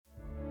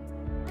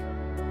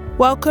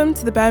Welcome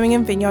to the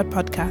Birmingham Vineyard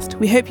podcast.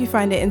 We hope you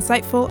find it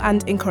insightful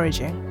and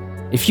encouraging.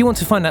 If you want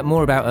to find out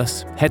more about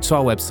us, head to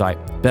our website,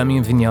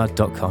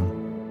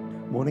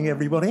 birminghamvineyard.com. Morning,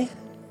 everybody.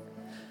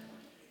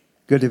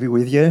 Good to be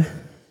with you.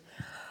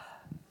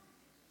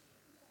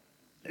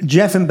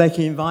 Jeff and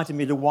Becky invited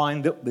me to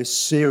wind up this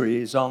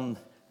series on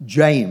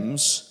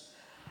James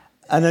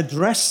and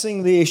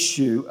addressing the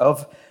issue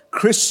of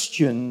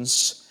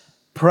Christians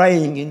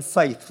praying in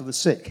faith for the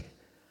sick.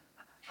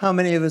 How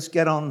many of us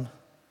get on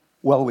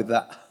well with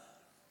that?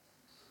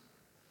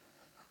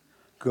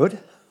 Good.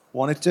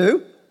 One or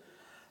two?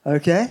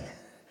 Okay.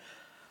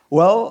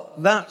 Well,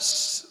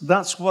 that's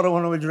what I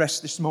want to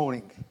address this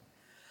morning.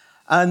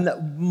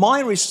 And my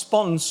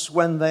response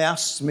when they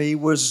asked me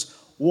was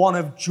one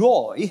of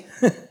joy,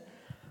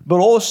 but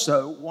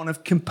also one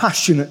of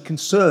compassionate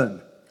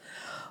concern.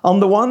 On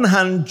the one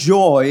hand,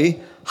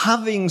 joy,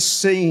 having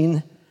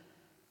seen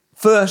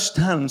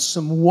firsthand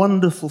some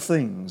wonderful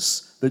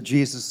things that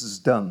Jesus has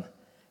done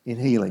in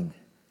healing.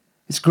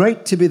 It's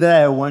great to be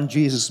there when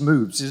Jesus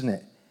moves, isn't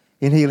it?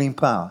 In healing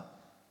power.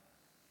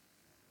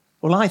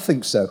 Well, I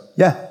think so,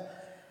 yeah.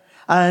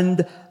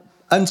 And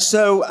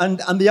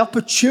the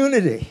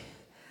opportunity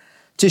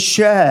to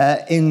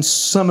share in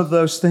some of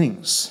those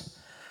things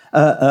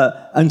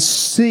and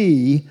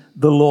see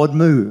the Lord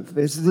move.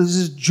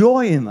 There's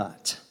joy in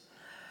that.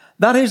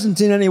 That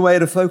isn't in any way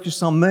to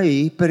focus on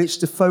me, but it's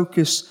to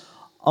focus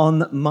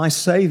on my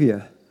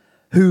Savior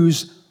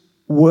who's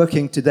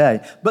working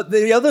today. But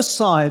the other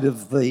side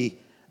of the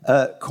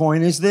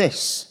coin is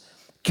this.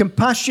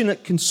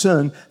 Compassionate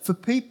concern for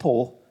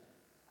people,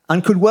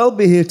 and could well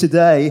be here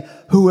today,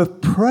 who have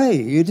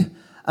prayed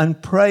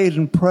and prayed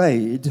and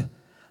prayed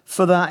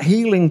for that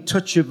healing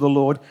touch of the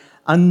Lord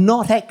and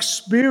not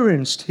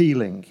experienced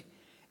healing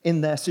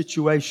in their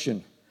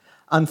situation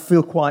and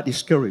feel quite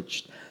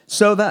discouraged.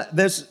 So that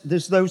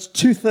there's those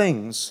two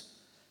things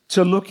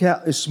to look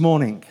at this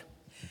morning.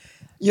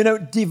 You know,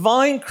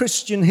 divine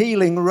Christian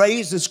healing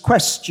raises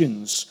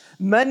questions,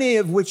 many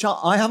of which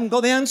I haven't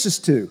got the answers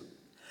to.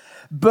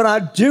 But I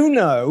do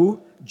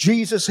know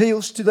Jesus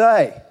heals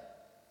today.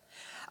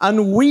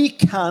 And we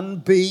can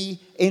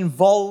be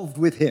involved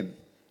with him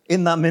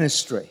in that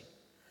ministry.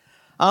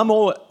 I'm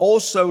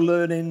also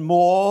learning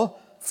more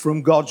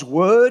from God's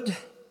word,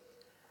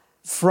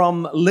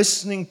 from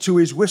listening to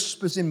his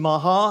whispers in my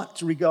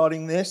heart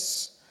regarding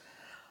this,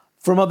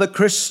 from other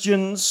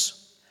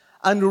Christians,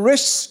 and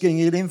risking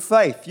it in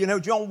faith. You know,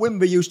 John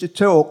Wimber used to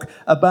talk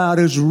about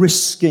us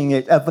risking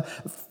it.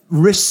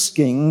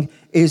 Risking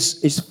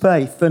is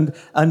faith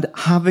and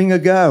having a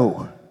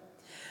go.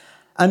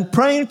 And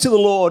praying to the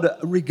Lord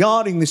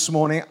regarding this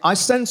morning, I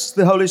sense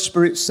the Holy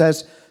Spirit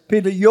says,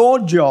 Peter, your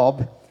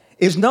job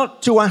is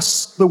not to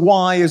ask the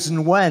whys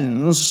and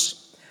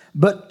whens,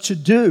 but to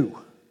do.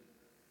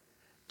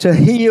 To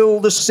heal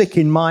the sick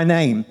in my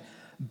name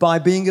by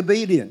being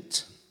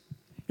obedient.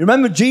 You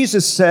remember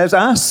Jesus says,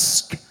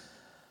 ask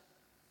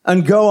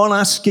and go on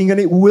asking and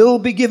it will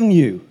be given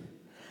you.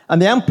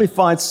 And the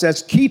Amplified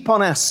says, keep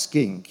on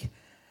asking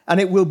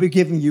and it will be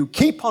given you.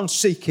 Keep on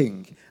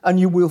seeking and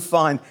you will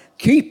find.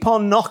 Keep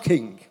on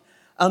knocking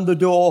and the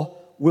door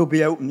will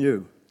be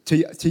open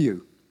to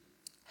you.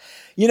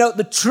 You know,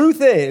 the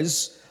truth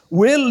is,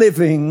 we're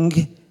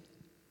living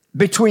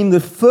between the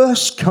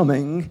first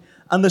coming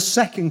and the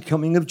second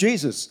coming of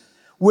Jesus.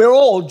 We're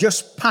all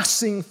just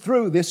passing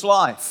through this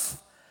life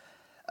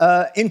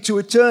into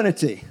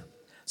eternity.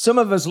 Some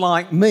of us,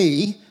 like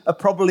me, are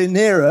probably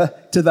nearer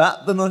to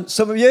that than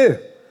some of you.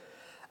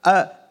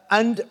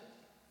 And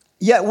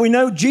yet we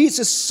know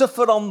Jesus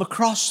suffered on the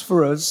cross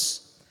for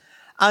us,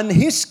 and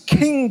his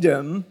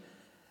kingdom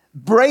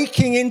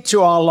breaking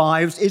into our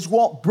lives is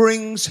what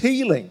brings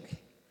healing.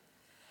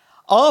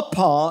 Our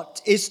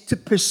part is to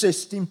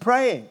persist in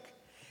praying.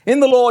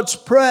 In the Lord's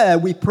Prayer,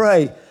 we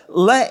pray,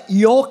 let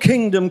your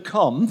kingdom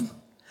come,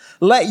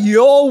 let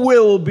your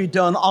will be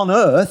done on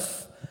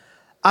earth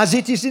as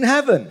it is in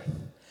heaven.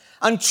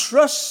 And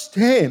trust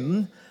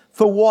him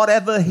for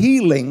whatever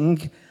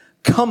healing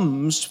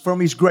comes from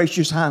his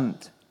gracious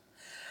hand.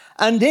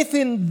 And if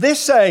in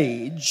this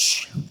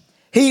age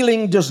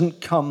healing doesn't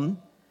come,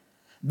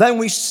 then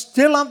we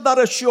still have that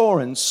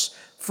assurance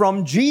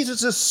from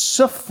Jesus'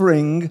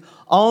 suffering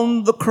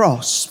on the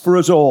cross for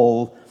us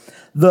all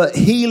that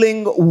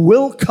healing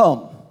will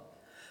come.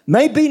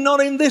 Maybe not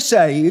in this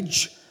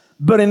age,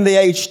 but in the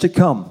age to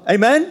come.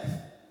 Amen?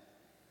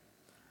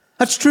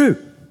 That's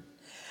true.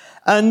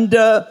 And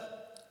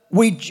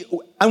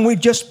we're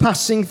just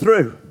passing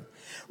through.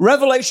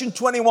 Revelation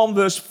 21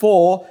 verse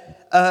 4,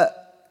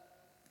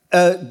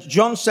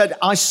 John said,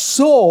 I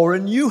saw a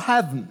new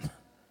heaven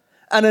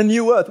and a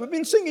new earth. We've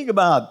been singing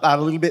about that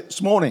a little bit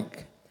this morning.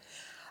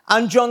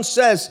 And John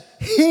says,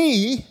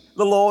 he,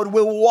 the Lord,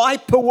 will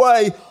wipe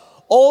away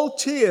all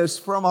tears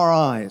from our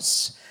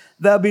eyes.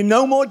 There'll be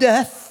no more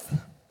death,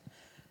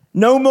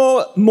 no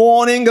more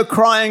mourning or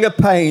crying or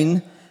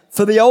pain,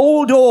 for the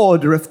old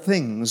order of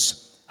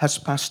things has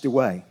passed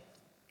away.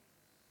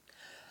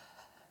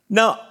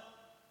 Now,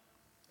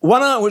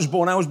 when I was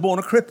born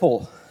a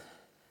cripple.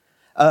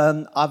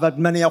 I've had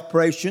many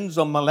operations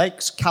on my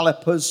legs,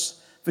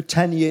 calipers for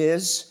 10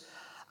 years.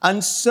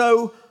 And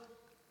so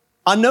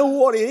I know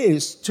what it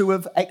is to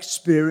have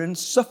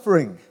experienced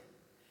suffering.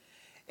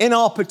 In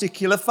our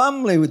particular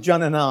family with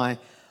John and I,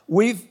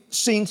 we've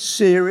seen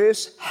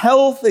serious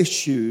health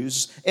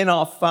issues in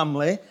our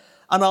family,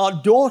 and our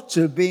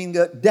daughter being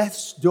at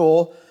death's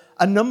door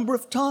a number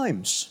of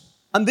times.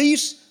 And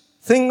these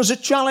things are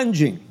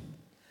challenging.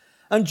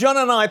 And John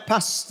and I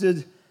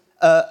pastored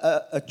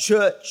a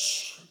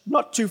church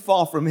not too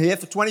far from here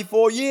for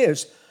 24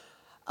 years.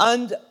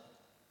 And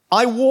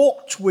we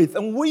walked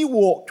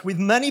with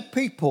many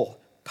people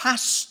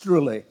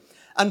pastorally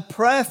and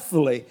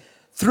prayerfully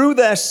through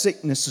their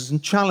sicknesses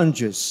and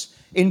challenges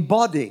in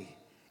body,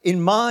 in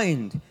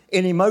mind,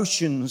 in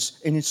emotions,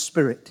 in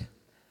spirit.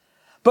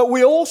 But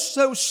we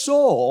also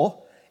saw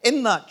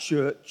in that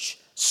church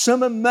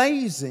some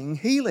amazing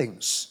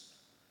healings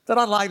that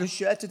I'd like to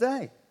share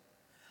today.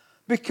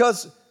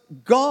 Because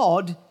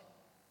God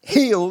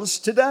heals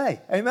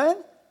today.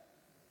 Amen?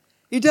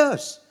 He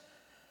does.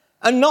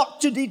 And not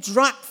to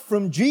detract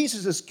from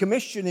Jesus'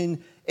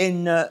 commission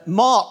in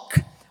Mark,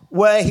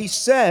 where he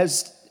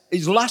says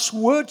his last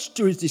words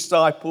to his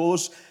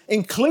disciples,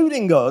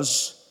 including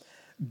us,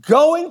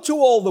 go into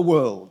all the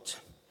world,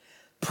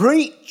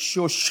 preach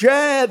or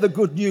share the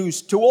good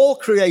news to all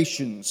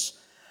creations,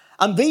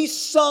 and these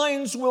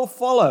signs will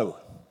follow.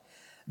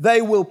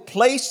 They will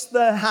place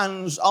their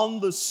hands on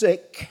the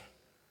sick,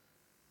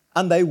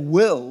 and they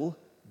will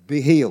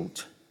be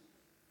healed.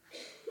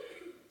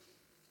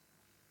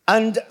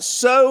 And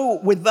so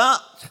with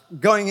that,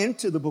 going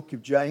into the book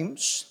of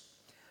James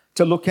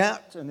to look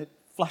at, and it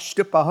flashed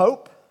up, I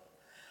hope.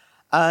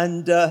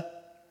 And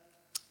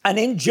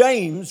in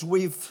James,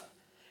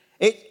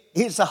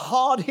 it's a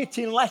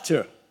hard-hitting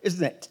letter,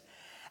 isn't it?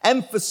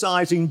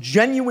 Emphasizing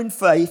genuine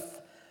faith,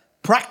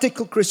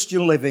 practical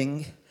Christian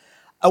living,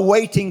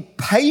 awaiting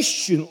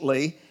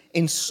patiently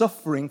in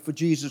suffering for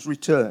Jesus'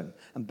 return.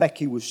 And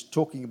Becky was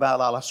talking about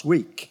that last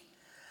week.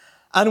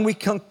 And we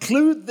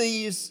conclude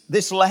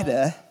this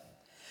letter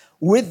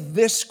with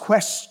this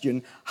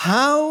question: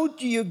 how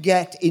do you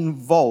get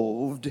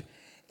involved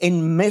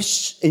in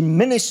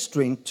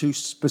ministering to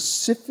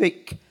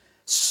specific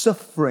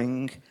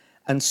suffering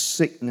and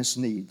sickness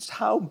needs?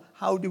 How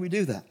do we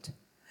do that?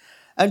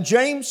 And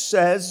James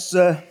says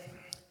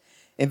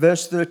in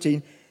verse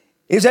 13,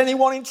 is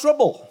anyone in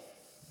trouble?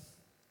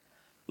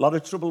 A lot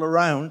of trouble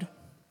around.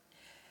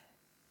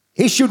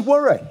 He should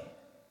worry.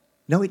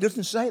 No, he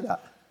doesn't say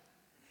that.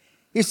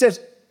 He says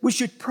we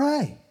should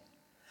pray.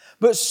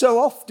 But so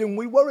often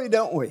we worry,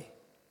 don't we?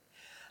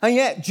 And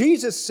yet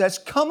Jesus says,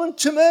 come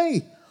unto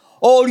me,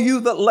 all you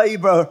that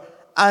labor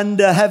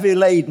and are heavy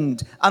laden,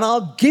 and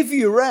I'll give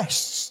you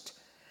rest.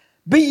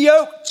 Be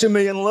yoked to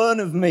me and learn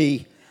of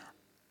me,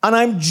 and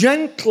I'm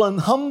gentle and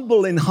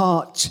humble in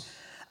heart,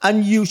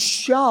 and you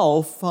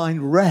shall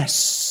find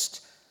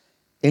rest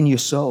in your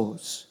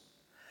souls.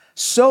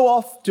 So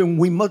often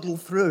we muddle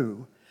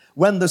through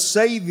when the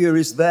Savior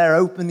is there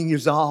opening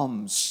his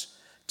arms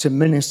to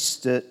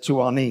minister to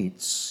our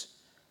needs.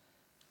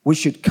 We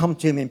should come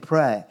to him in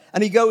prayer.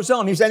 And he goes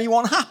on, is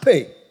anyone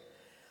happy?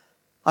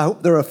 I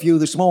hope there are a few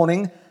this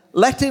morning.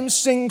 Let him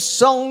sing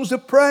songs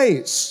of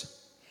praise.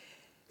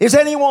 Is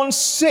anyone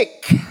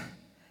sick?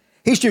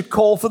 He should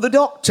call for the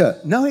doctor.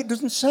 No, it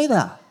doesn't say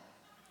that.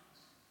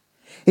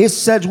 It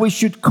says we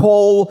should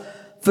call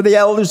for the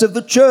elders of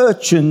the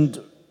church, and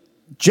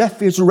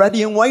Jeff is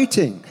ready and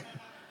waiting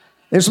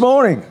this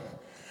morning.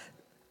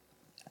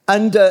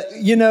 And,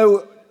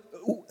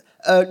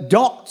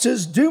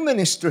 doctors do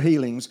minister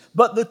healings,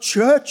 but the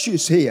church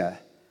is here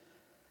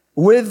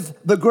with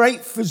the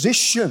great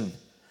physician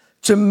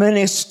to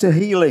minister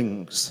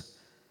healings.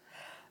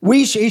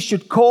 He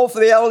should call for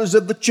the elders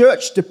of the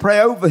church to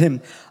pray over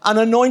him and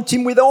anoint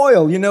him with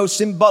oil,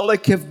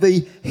 symbolic of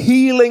the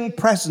healing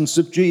presence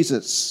of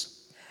Jesus.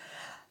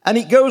 And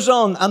it goes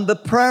on, and the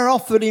prayer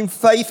offered in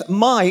faith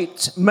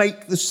might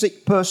make the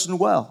sick person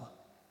well.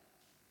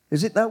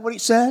 Is it that what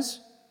it says?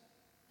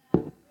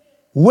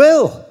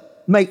 Will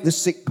make the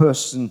sick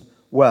person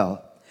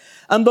well.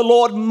 And the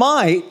Lord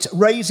might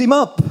raise him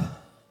up.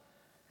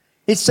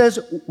 It says,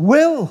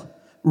 will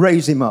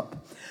raise him up.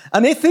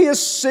 And if he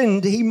has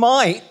sinned, he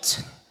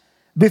might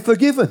be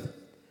forgiven.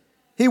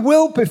 He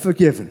will be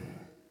forgiven.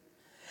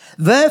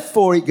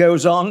 Therefore, it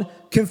goes on,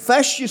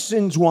 confess your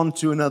sins one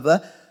to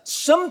another.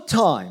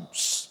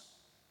 Sometimes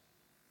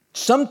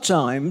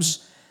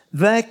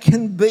there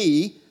can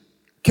be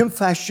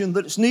confession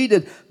that's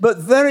needed, but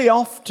very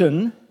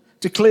often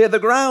to clear the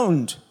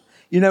ground.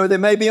 There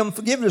may be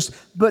unforgiveness,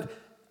 but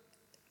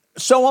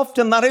so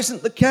often that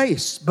isn't the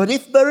case. But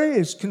if there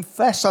is,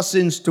 confess our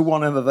sins to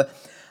one another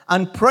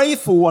and pray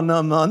for one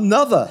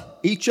another,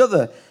 each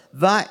other,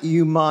 that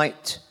you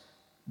might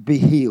be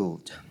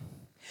healed.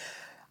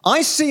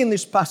 I see in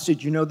this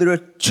passage, there are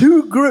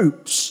two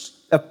groups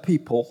of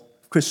people,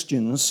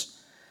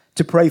 Christians,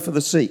 to pray for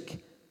the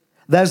sick.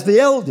 There's the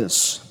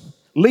elders,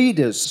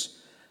 leaders,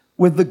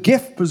 with the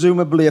gift,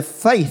 presumably, of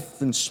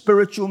faith and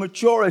spiritual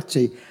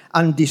maturity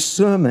and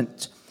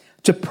discernment.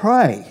 to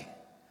pray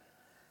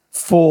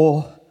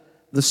for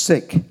the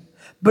sick.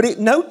 But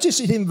notice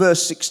it in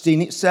verse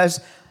 16, it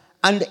says,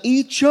 and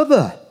each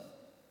other.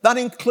 That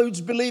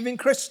includes believing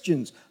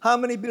Christians. How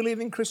many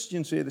believing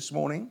Christians here this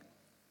morning?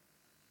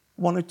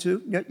 One or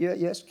two?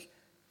 Yes.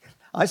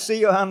 I see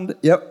your hand.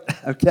 Yep,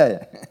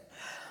 okay.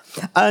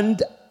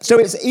 And so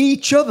it's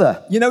each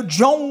other. You know,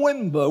 John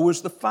Wimber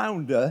was the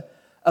founder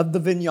of the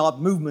Vineyard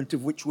movement,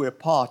 of which we're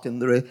part,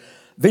 and there are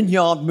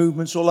Vineyard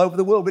movements all over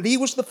the world, but he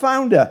was the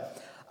founder.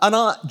 And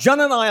John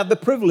and I had the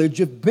privilege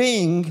of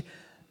being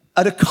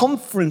at a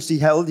conference he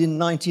held in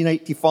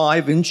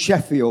 1985 in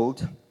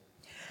Sheffield.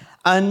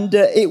 And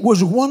it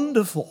was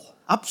wonderful,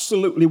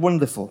 absolutely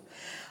wonderful.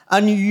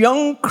 And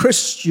young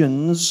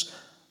Christians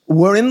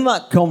were in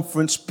that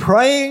conference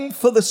praying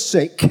for the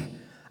sick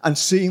and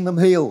seeing them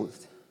healed.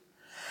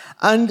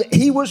 And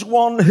he was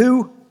one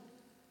who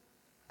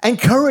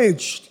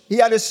encouraged. He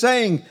had a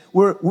saying,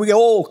 we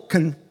all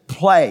can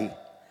play.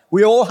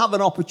 We all have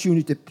an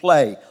opportunity to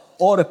play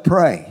or to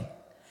pray.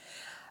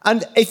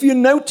 And if you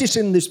notice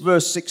in this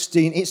verse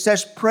 16, it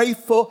says, pray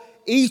for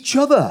each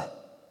other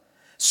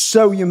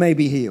so you may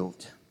be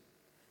healed.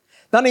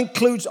 That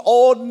includes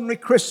ordinary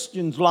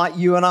Christians like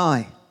you and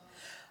I.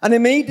 And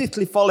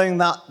immediately following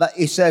that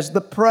he says,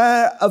 the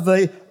prayer of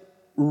a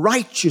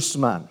righteous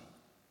man.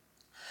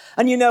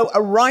 And you know,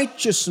 a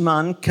righteous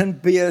man can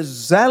be a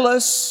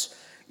zealous,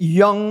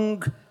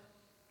 young,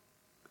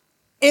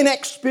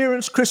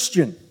 inexperienced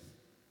Christian,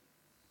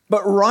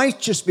 but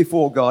righteous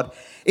before God.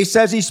 It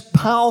says he's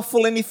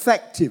powerful and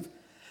effective.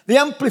 The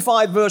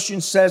Amplified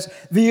Version says,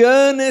 the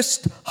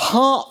earnest,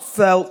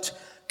 heartfelt,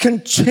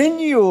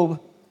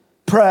 continual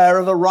prayer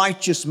of a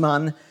righteous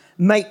man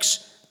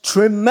makes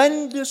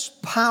tremendous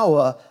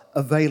power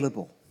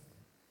available.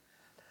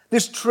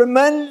 There's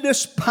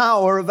tremendous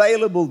power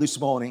available this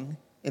morning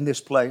in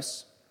this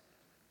place.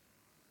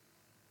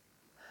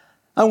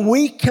 And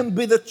we can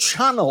be the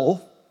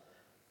channel,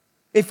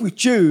 if we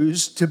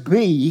choose to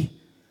be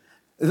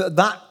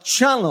that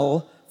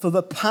channel for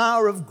the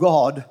power of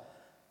God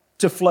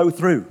to flow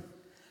through.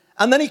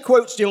 And then he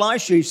quotes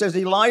Elisha. He says,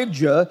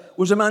 Elijah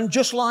was a man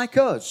just like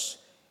us.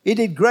 He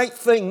did great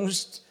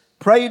things,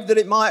 prayed that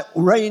it might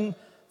rain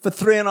for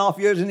 3.5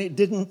 years, and it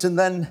didn't. And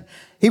then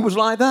he was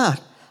like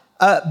that.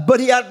 But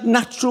he had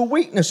natural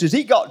weaknesses.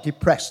 He got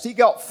depressed. He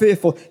got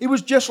fearful. He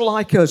was just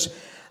like us.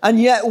 And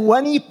yet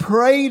when he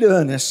prayed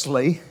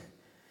earnestly,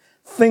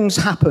 things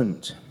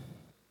happened.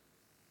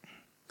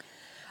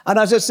 And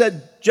as I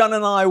said, John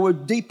and I were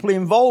deeply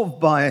involved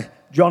by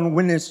John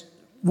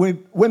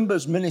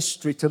Wimber's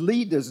ministry to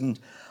leaders and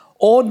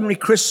ordinary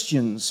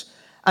Christians.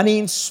 And he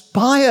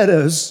inspired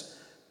us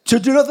to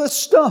do other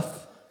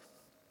stuff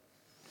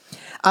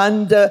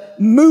and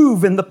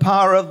move in the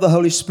power of the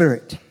Holy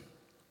Spirit.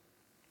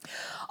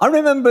 I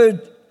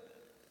remember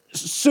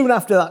soon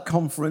after that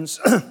conference,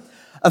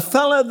 a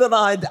fellow that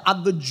I'd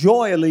had the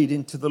joy of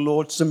leading to the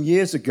Lord some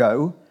years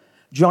ago,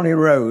 Johnny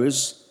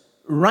Rose,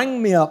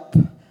 rang me up,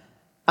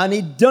 and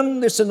he'd done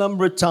this a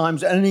number of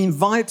times, and he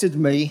invited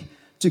me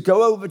to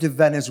go over to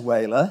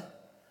Venezuela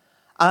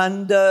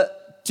and to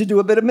do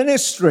a bit of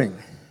ministering.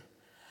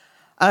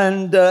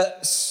 And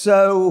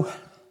so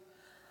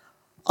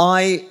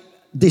I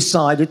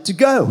decided to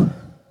go.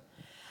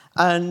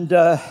 And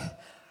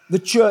the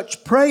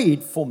church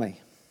prayed for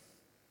me.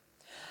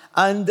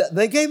 And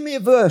they gave me a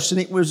verse, and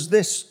it was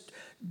this,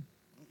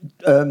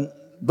 the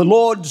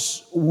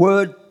Lord's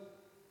word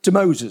to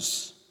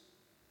Moses.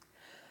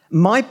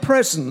 My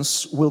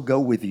presence will go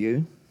with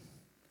you,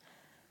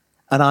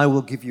 and I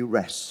will give you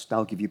rest.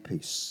 I'll give you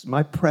peace.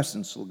 My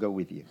presence will go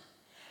with you.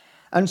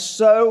 And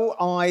so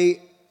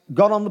I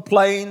got on the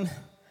plane,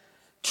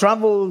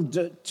 traveled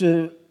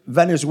to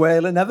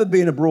Venezuela, never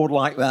been abroad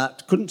like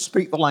that, couldn't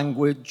speak the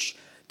language,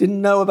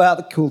 didn't know about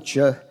the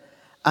culture,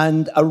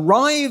 and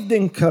arrived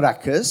in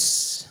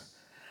Caracas,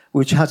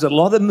 which has a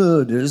lot of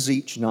murders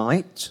each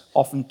night,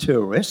 often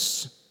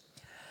tourists.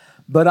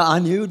 But I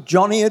knew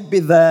Johnny would be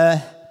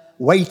there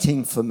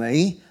waiting for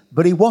me,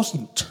 but he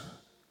wasn't.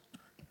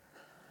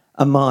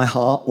 And my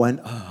heart went,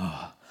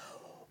 oh,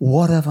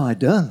 what have I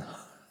done?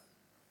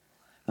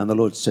 And the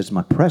Lord says,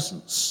 my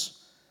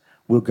presence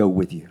will go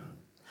with you.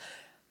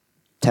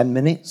 10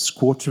 minutes,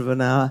 quarter of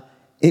an hour.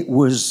 It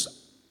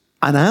was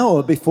an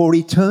hour before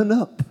he turned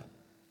up.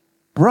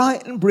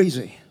 Bright and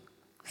breezy.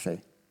 See,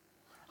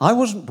 I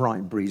wasn't bright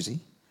and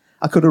breezy.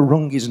 I could have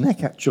wrung his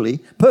neck, actually.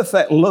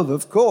 Perfect love,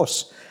 of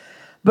course.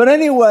 But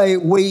anyway,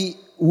 we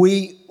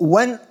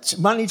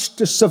managed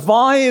to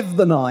survive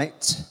the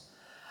night.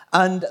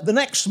 And the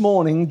next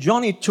morning,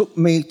 Johnny took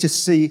me to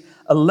see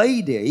a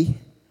lady,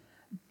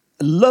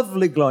 a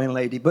lovely glowing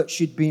lady, but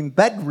she'd been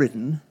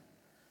bedridden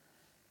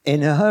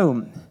in her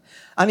home.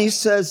 And he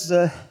says,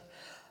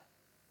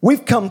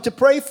 we've come to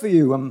pray for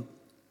you.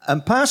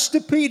 And Pastor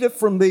Peter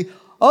from the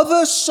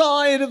other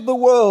side of the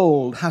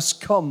world has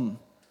come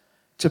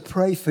to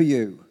pray for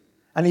you.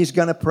 And he's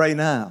going to pray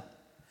now.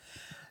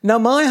 Now,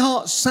 my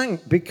heart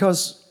sank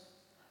because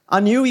I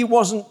knew he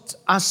wasn't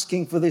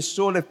asking for this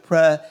sort of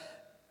prayer.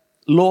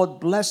 Lord,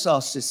 bless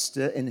our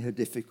sister in her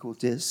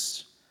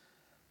difficulties.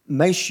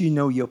 may she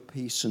know your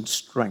peace and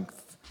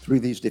strength through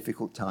these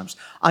difficult times.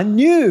 I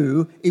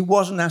knew he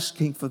wasn't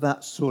asking for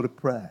that sort of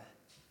prayer.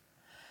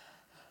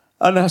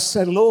 And I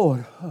said,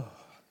 Lord,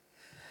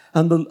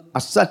 and I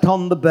sat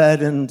on the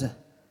bed and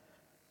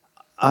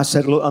I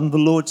said, and the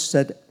Lord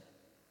said,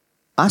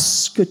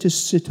 ask her to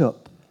sit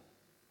up.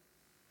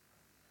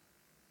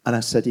 And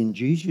I said, in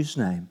Jesus'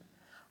 name,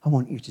 I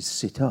want you to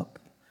sit up.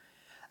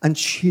 And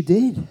she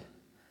did.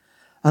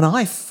 And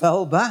I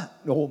fell back,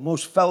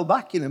 almost fell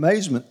back in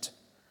amazement.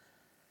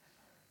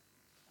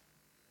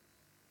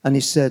 And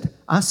he said,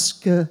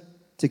 ask her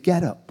to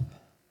get up.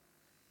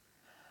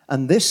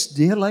 And this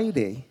dear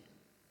lady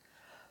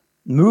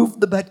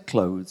moved the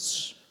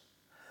bedclothes,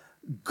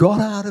 got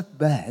out of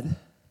bed,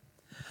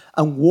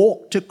 and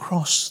walked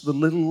across the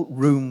little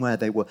room where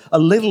they were. A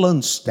little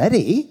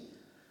unsteady,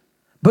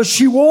 but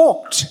she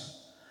walked,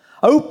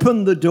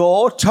 opened the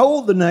door,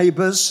 told the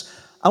neighbors,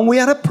 and we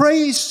had a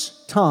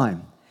praise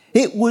time.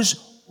 It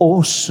was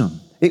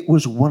awesome. It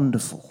was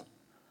wonderful.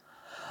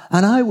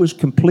 And I was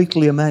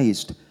completely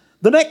amazed.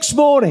 The next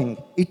morning,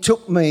 he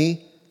took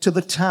me to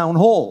the town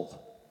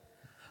hall.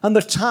 And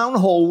the town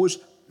hall was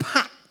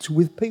packed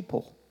with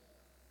people.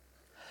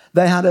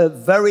 They had a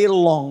very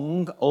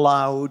long,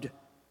 loud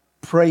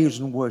praise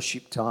and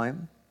worship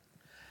time.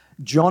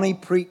 Johnny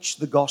preached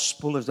the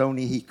gospel as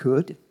only he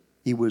could.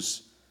 He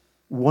was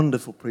a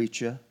wonderful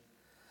preacher.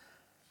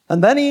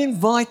 And then he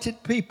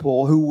invited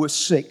people who were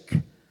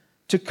sick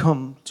to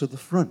come to the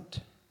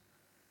front.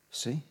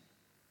 See?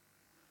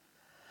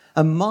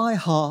 And my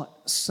heart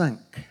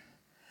sank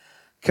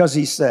because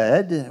he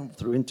said,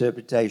 through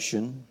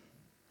interpretation,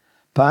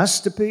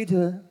 Pastor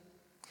Peter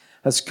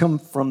has come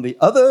from the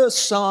other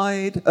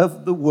side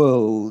of the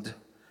world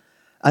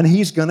and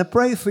he's going to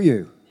pray for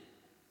you.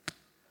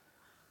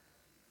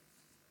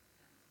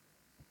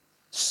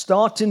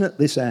 Starting at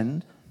this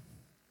end,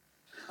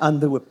 and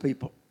there were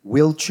people,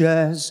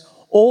 wheelchairs,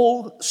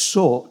 all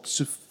sorts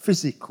of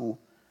physical,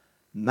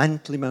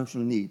 mental,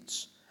 emotional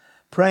needs,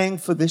 praying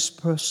for this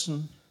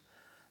person,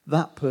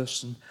 that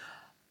person,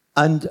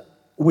 and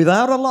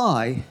without a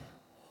lie,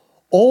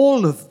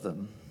 all of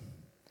them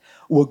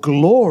were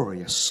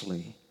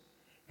gloriously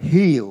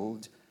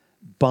healed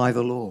by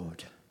the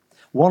Lord.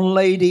 One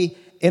lady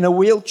in a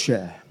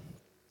wheelchair,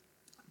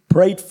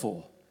 prayed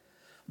for.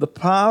 The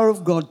power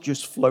of God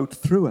just flowed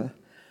through her.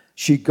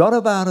 She got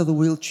up out of the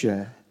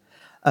wheelchair,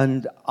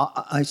 and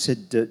I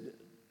said,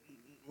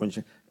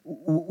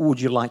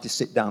 would you like to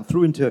sit down?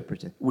 Through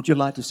interpreter, would you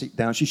like to sit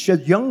down? She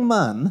said, young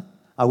man,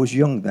 I was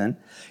young then,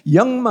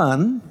 young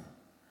man,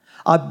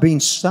 I've been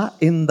sat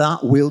in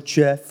that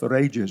wheelchair for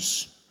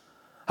ages.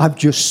 I've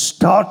just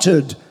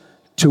started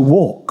to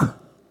walk.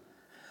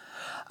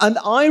 And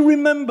I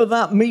remember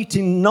that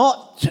meeting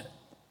not,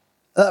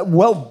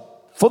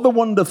 for the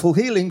wonderful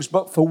healings,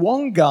 but for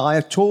one guy,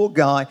 a tall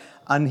guy,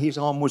 and his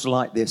arm was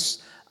like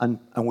this. And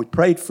we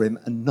prayed for him,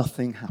 and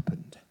nothing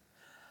happened.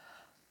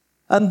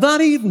 And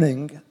that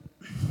evening,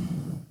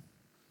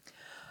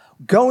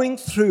 going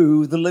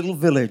through the little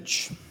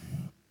village,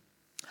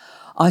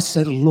 I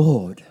said,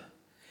 Lord,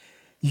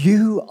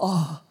 you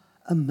are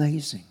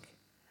amazing.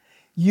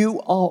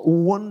 You are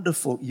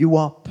wonderful. You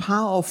are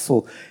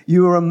powerful.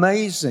 You are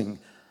amazing.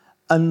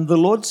 And the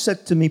Lord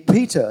said to me,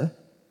 Peter,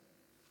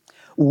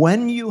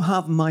 when you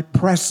have my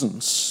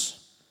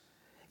presence,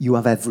 you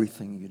have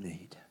everything you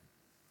need.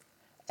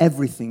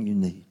 Everything you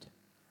need.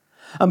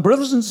 And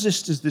brothers and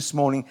sisters, this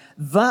morning,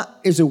 that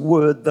is a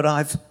word that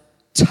I've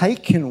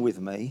taken with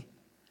me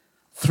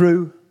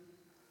through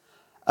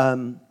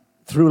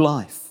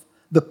life.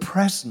 The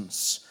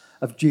presence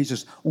of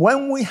Jesus.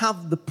 When we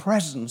have the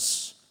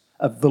presence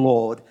of the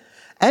Lord,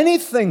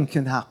 anything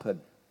can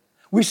happen.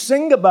 We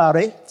sing about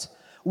it.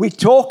 We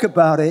talk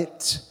about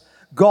it.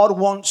 God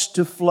wants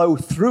to flow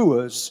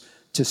through us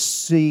to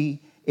see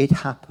it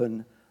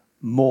happen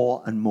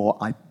more and more,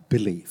 I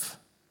believe.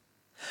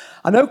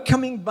 I know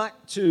coming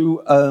back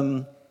to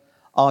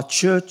our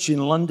church in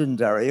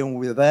Londonderry, and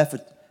we were there for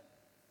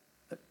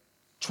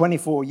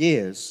 24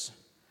 years,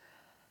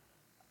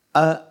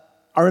 I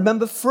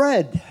remember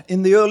Fred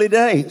in the early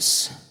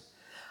days,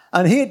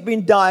 and he had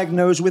been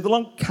diagnosed with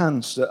lung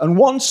cancer, and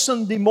one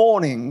Sunday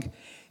morning,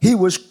 he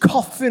was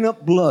coughing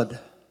up blood,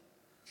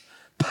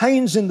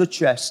 pains in the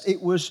chest.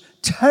 It was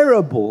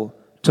terrible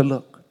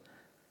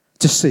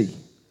to see.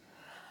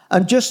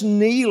 And just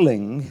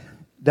kneeling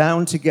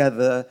down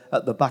together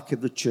at the back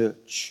of the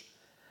church,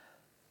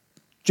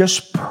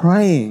 just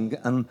praying,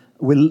 and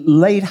we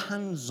laid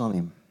hands on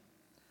him.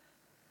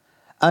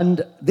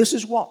 And this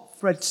is what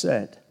Fred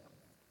said.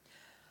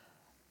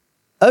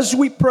 As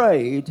you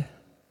prayed,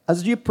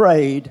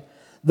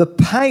 the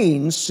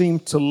pain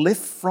seemed to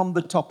lift from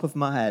the top of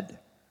my head,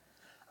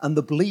 and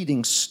the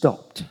bleeding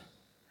stopped.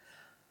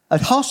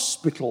 At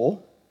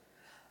hospital,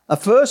 a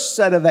first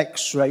set of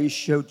x-rays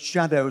showed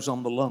shadows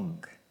on the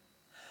lung.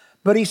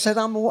 But he said,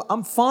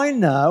 I'm fine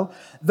now.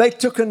 They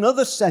took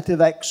another set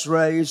of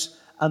x-rays,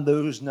 and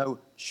there was no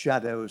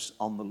shadows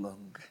on the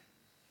lung.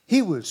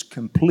 He was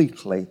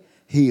completely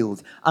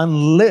healed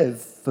and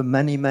lived for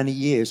many, many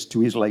years to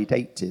his late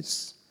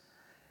 80s.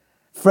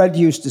 Fred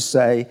used to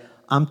say,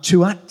 I'm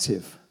too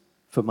active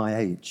for my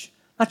age.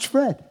 That's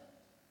Fred.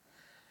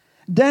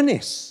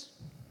 Dennis,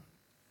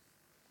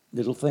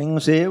 little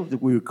things here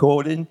that we're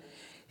recording.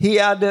 He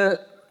had a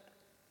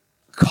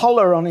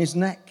collar on his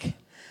neck.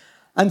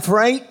 And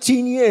for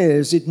 18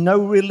 years, he'd no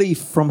relief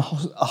from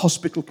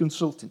hospital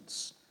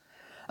consultants.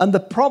 And the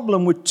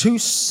problem with 2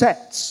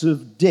 sets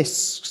of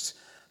discs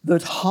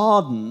that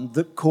hardened,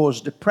 that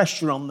caused a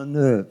pressure on the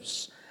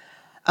nerves.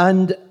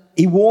 And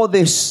he wore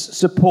this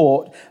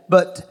support,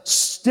 but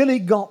still he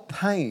got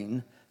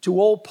pain to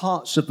all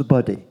parts of the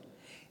body.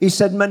 He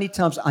said many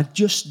times, I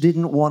just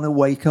didn't want to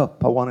wake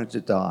up. I wanted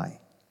to die.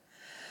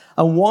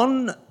 And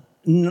one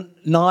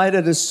night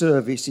at a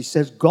service, he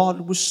says,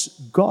 God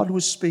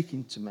was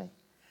speaking to me.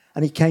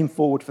 And he came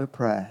forward for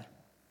prayer.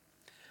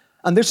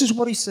 And this is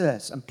what he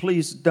says. And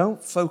please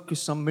don't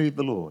focus on me,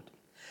 the Lord.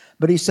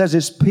 But he says,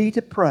 as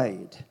Peter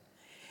prayed,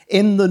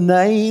 in the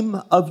name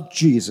of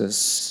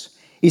Jesus,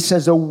 he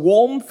says, a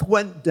warmth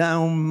went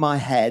down my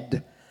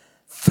head,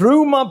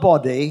 through my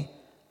body,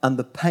 and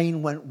the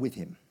pain went with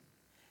him.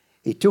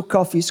 He took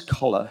off his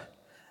collar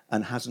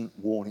and hasn't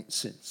worn it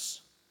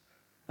since.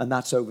 And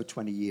that's over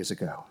 20 years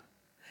ago.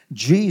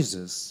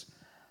 Jesus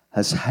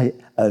has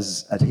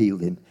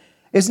healed him.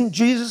 Isn't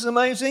Jesus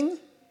amazing?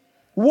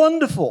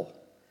 Wonderful.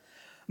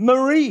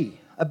 Marie,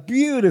 a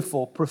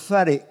beautiful,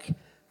 prophetic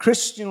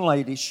Christian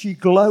lady, she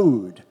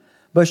glowed,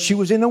 but she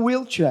was in a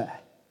wheelchair.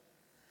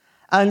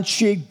 And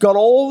she got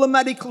all the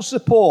medical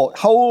support,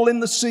 hole in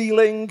the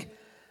ceiling,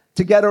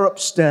 to get her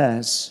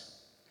upstairs.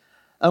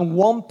 And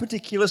one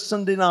particular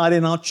Sunday night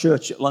in our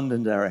church at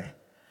Londonderry,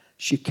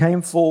 she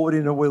came forward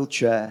in a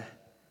wheelchair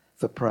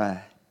for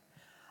prayer.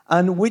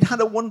 And we'd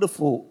had a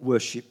wonderful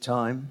worship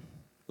time,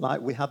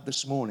 like we had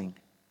this morning.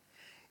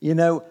 You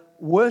know,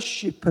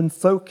 worship and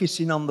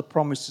focusing on the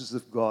promises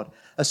of God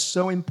are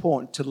so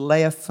important to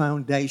lay a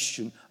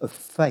foundation of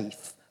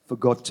faith for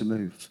God to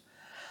move.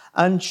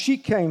 And she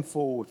came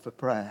forward for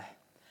prayer.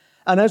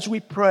 And as we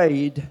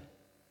prayed,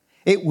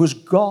 it was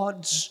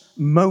God's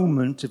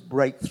moment of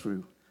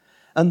breakthrough.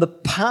 And the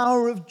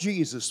power of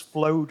Jesus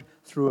flowed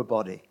through her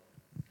body.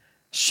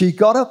 She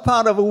got up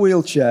out of a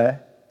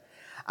wheelchair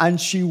and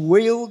she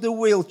wheeled the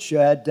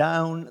wheelchair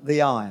down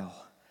the aisle.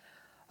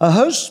 Her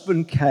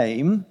husband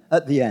came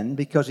at the end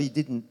because he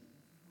didn't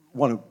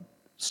want to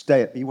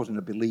stay. He wasn't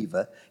a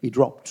believer. He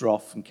dropped her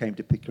off and came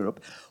to pick her up.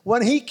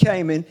 When he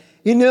came in,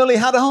 he nearly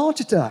had a heart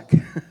attack.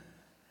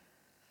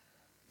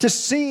 To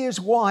see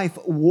his wife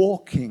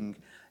walking,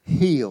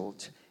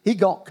 healed, he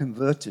got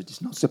converted.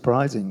 It's not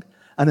surprising.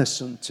 And her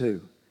son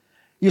too.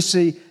 You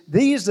see,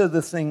 these are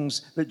the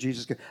things that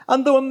Jesus gave.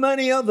 And there were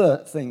many other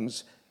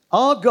things.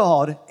 Our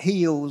God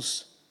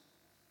heals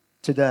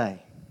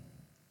today.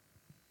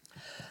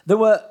 There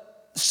were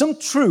some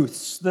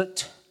truths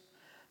that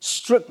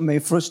struck me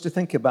for us to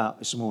think about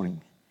this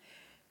morning.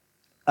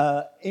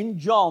 In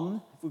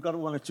John, if we've got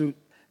one or two,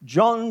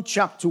 John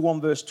chapter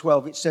 1, verse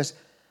 12, it says,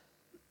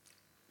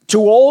 to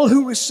all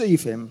who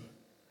receive him,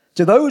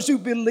 to those who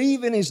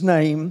believe in his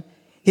name,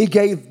 he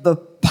gave the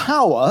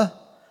power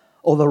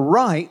or the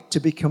right to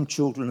become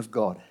children of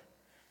God.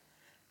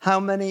 How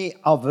many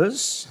of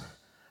us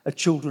are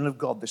children of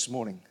God this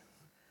morning?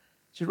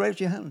 So raise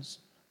your hands.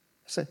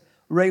 Say,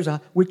 raise our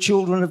hand. We're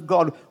children of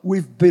God.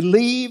 We've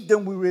believed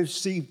and we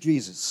received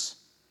Jesus.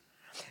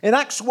 In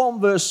Acts 1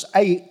 verse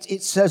 8,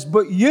 it says,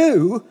 but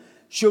you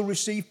shall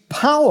receive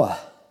power.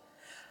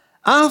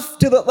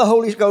 After that the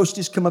Holy Ghost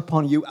is come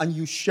upon you, and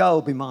you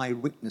shall be my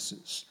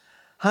witnesses.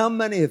 How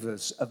many of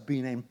us have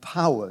been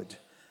empowered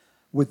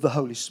with the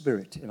Holy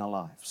Spirit in our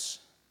lives?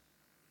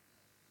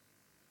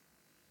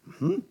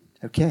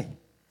 Okay.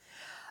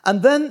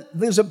 And then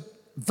there's a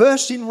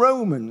verse in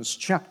Romans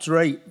chapter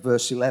 8,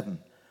 verse 11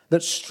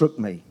 that struck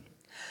me.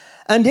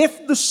 And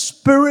if the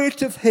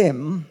Spirit of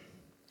him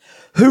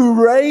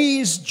who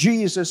raised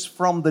Jesus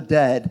from the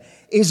dead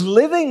is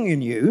living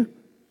in you,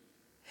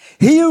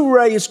 he who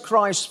raised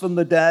Christ from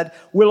the dead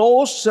will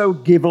also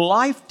give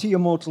life to your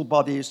mortal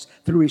bodies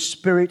through his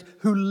Spirit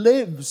who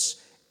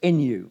lives in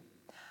you.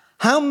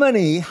 How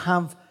many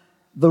have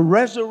the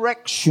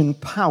resurrection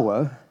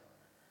power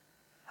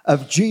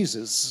of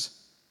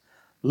Jesus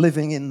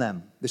living in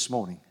them this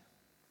morning?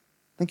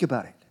 Think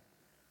about it.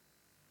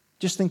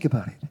 Just think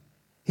about it.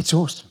 It's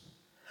awesome.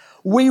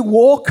 We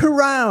walk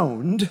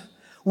around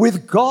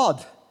with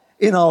God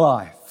in our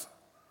life.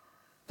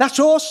 That's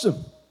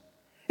awesome.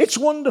 It's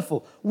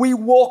wonderful. We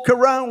walk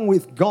around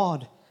with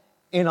God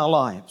in our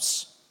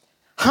lives.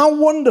 How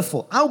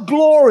wonderful, how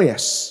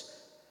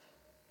glorious,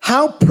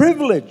 how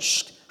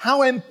privileged,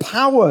 how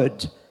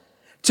empowered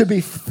to be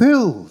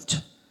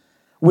filled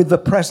with the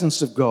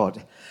presence of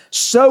God,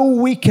 so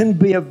we can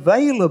be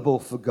available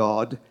for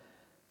God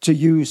to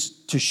use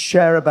to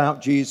share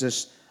about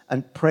Jesus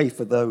and pray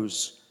for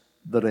those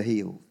that are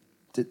healed,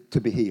 to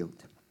be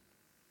healed.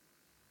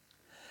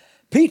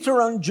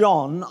 Peter and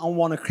John, on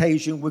one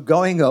occasion, were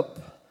going up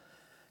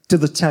to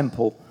the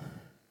temple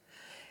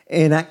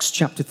in Acts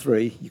chapter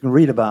 3. You can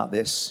read about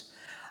this.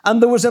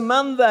 And there was a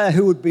man there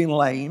who had been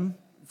lame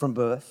from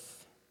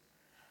birth.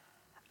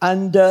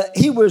 And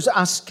he was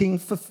asking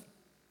for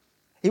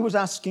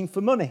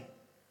money.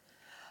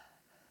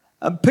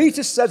 And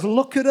Peter said,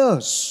 look at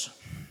us.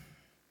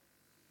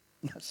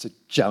 That's a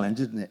challenge,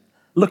 isn't it?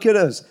 Look at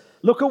us.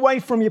 Look away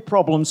from your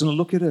problems and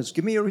look at us.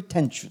 Give me your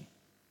attention.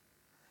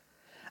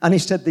 And he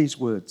said these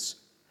words,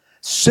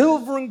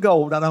 silver and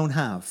gold I don't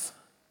have,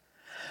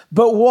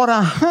 but what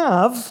I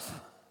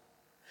have,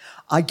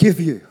 I give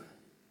you.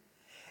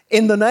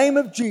 In the name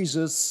of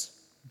Jesus,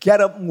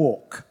 get up and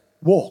walk.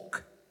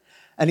 Walk.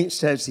 And it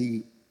says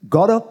he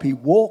got up, he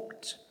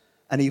walked,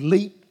 and he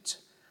leaped,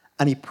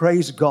 and he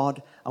praised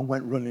God and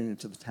went running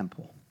into the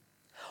temple.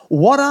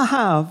 What I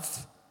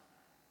have,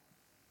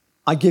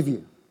 I give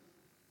you.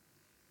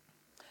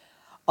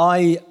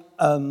 I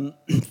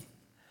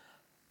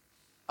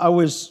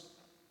was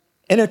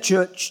in a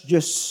church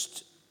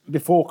just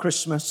before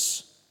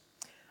Christmas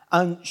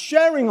and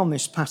sharing on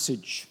this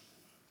passage.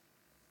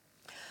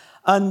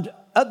 And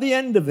at the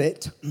end of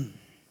it,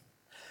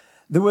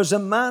 there was a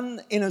man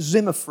in a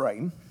Zimmer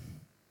frame,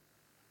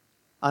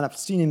 and I've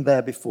seen him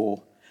there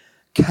before,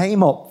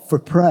 came up for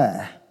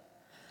prayer.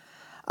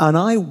 And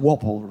I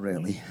wobbled,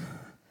 really.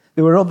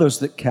 There were others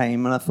that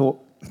came, and I thought,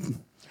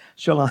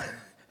 shall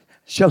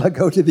I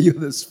go to the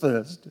others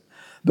first?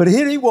 But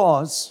here he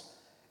was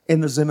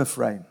in the Zimmer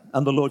frame.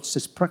 And the Lord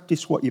says,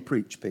 practice what you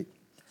preach, Pete.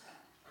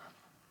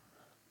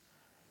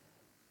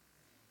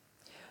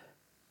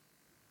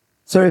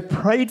 So he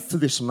prayed for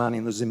this man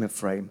in the Zimmer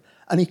frame,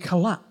 and he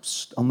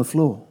collapsed on the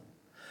floor.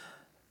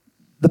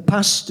 The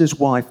pastor's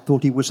wife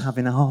thought he was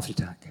having a heart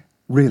attack.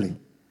 Really.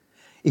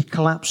 He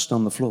collapsed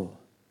on the floor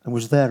and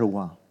was there a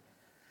while.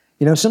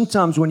 You know,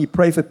 sometimes when you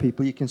pray for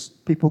people,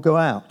 people go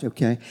out,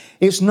 okay?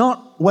 It's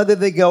not whether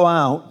they go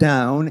out,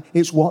 down,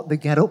 it's what they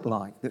get up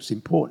like that's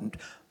important.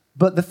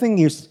 But the thing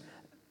is,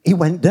 he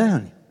went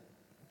down,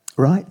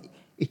 right?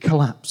 He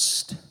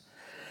collapsed.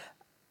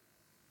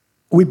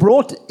 He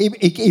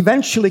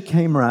eventually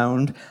came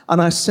round,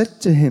 and I said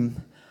to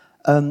him,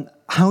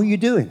 how are you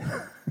doing?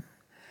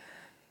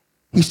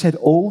 He said,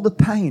 all the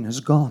pain has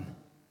gone.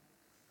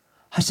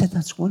 I said,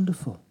 that's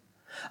wonderful.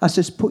 I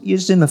says, put your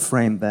Zimmer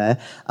frame there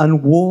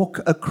and walk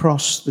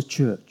across the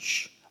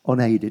church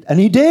unaided. And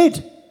he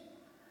did.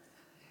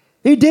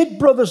 He did,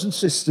 brothers and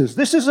sisters.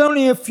 This is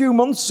only a few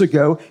months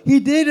ago. He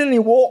did, and he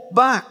walked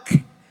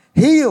back,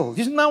 healed.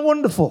 Isn't that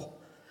wonderful?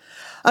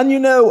 And you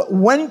know,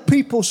 when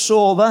people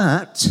saw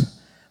that,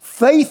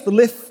 faith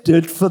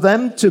lifted for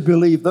them to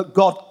believe that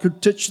God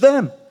could touch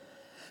them.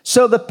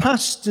 So the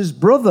pastor's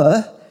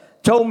brother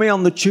told me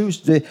on the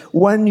Tuesday,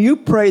 when you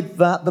prayed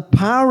that, the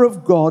power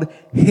of God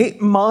hit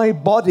my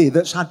body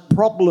that's had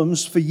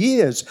problems for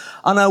years,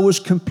 and I was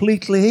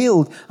completely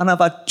healed, and I've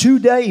had 2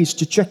 days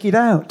to check it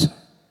out.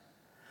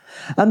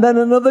 And then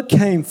another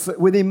came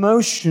with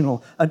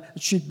emotional, and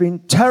she'd been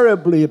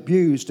terribly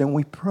abused, and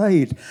we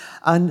prayed,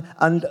 and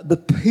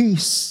the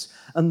peace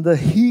and the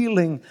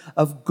healing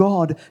of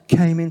God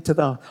came into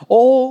that.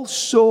 All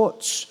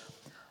sorts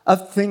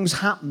of things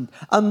happened,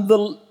 and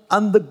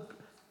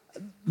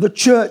the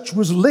church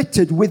was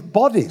littered with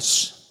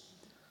bodies.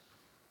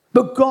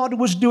 But God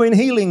was doing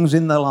healings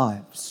in their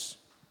lives.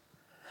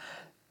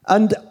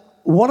 And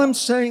what I'm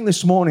saying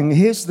this morning,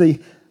 here's the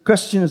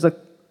question as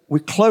we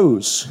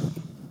close.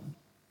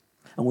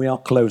 And we are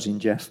closing,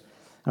 Jeff.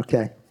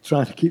 Okay,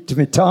 trying to keep to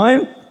my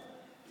time.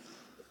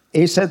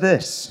 He said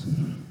this.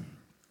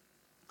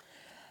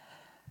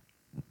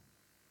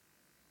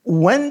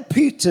 When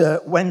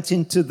Peter went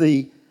into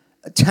the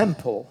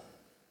temple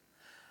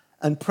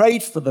and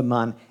prayed for the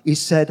man, he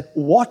said,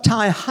 what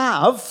I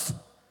have,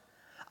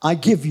 I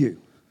give you.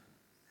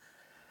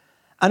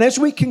 And as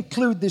we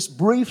conclude this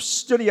brief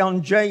study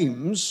on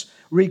James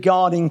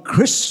regarding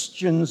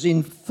Christians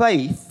in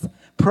faith,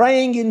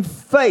 praying in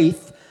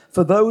faith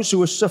for those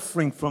who are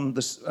suffering from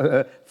this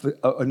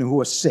and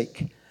who are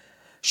sick,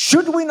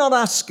 should we not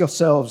ask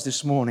ourselves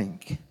this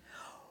morning,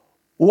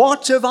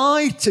 what have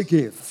I to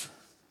give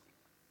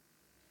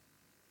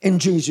in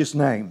Jesus'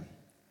 name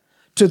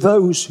to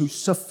those who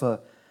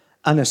suffer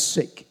and are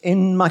sick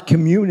in my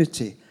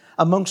community,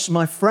 amongst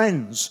my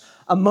friends,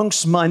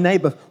 amongst my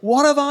neighbors?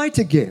 What have I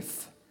to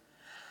give?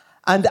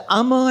 And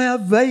am I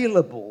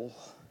available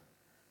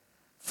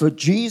for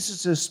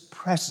Jesus'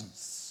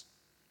 presence,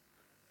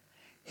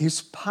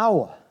 his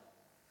power,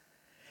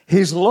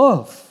 his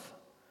love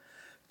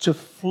to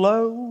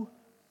flow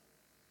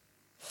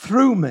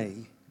through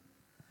me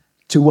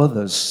to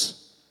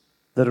others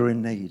that are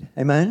in need?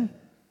 Amen?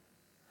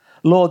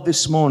 Lord,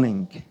 this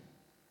morning,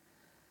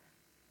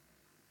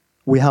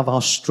 we have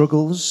our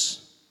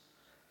struggles.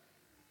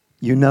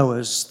 You know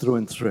us through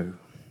and through.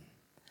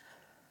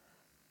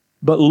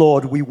 But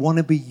Lord, we want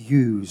to be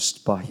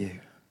used by you.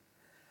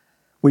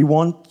 We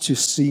want to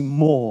see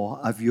more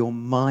of your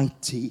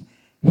mighty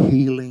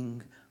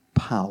healing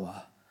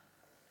power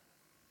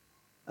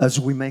as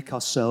we make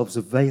ourselves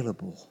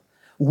available,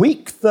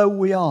 weak though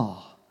we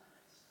are,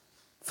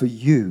 for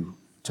you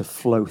to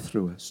flow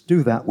through us.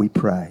 Do that, we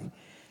pray,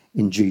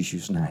 in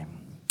Jesus' name.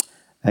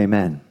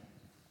 Amen.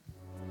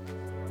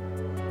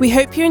 We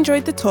hope you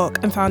enjoyed the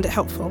talk and found it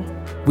helpful.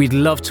 we'd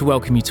love to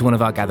welcome you to one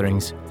of our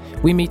gatherings.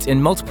 We meet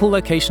in multiple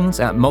locations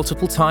at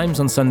multiple times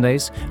on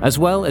Sundays, as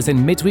well as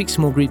in midweek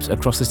small groups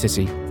across the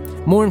city.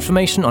 More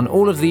information on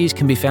all of these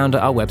can be found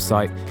at our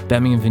website,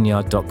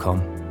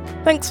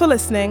 birminghamvineyard.com. Thanks for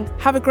listening.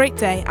 Have a great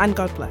day and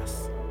God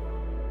bless.